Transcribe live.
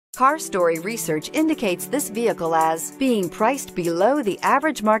Car Story research indicates this vehicle as being priced below the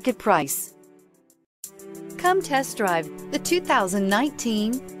average market price. Come test drive the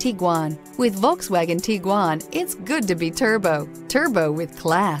 2019 Tiguan. With Volkswagen Tiguan, it's good to be turbo. Turbo with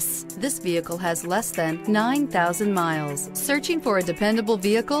class. This vehicle has less than 9,000 miles. Searching for a dependable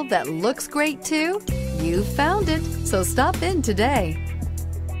vehicle that looks great too? You found it, so stop in today.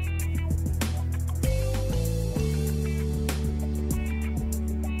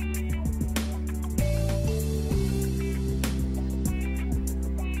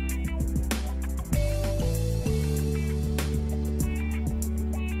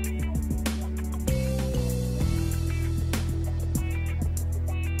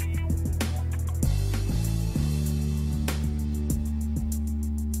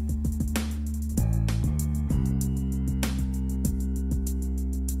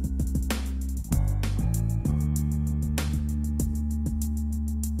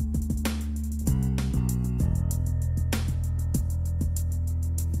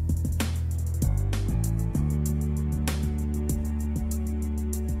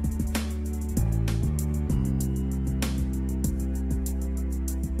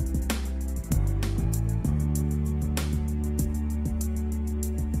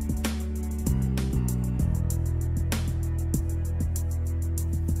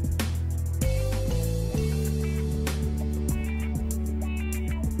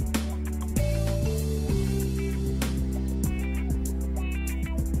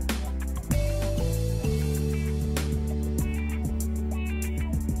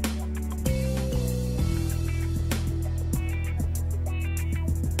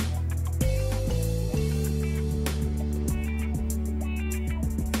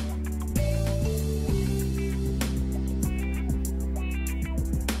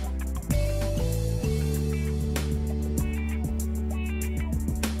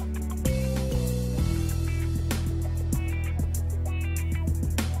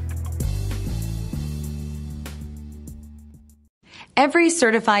 Every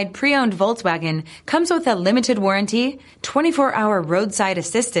certified pre-owned Volkswagen comes with a limited warranty, 24-hour roadside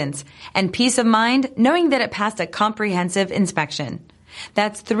assistance, and peace of mind knowing that it passed a comprehensive inspection.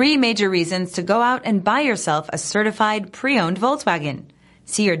 That's 3 major reasons to go out and buy yourself a certified pre-owned Volkswagen.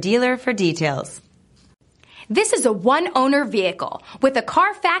 See your dealer for details. This is a one-owner vehicle with a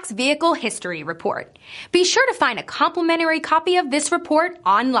Carfax Vehicle History Report. Be sure to find a complimentary copy of this report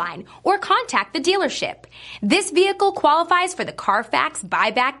online or contact the dealership. This vehicle qualifies for the Carfax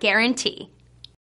Buyback Guarantee.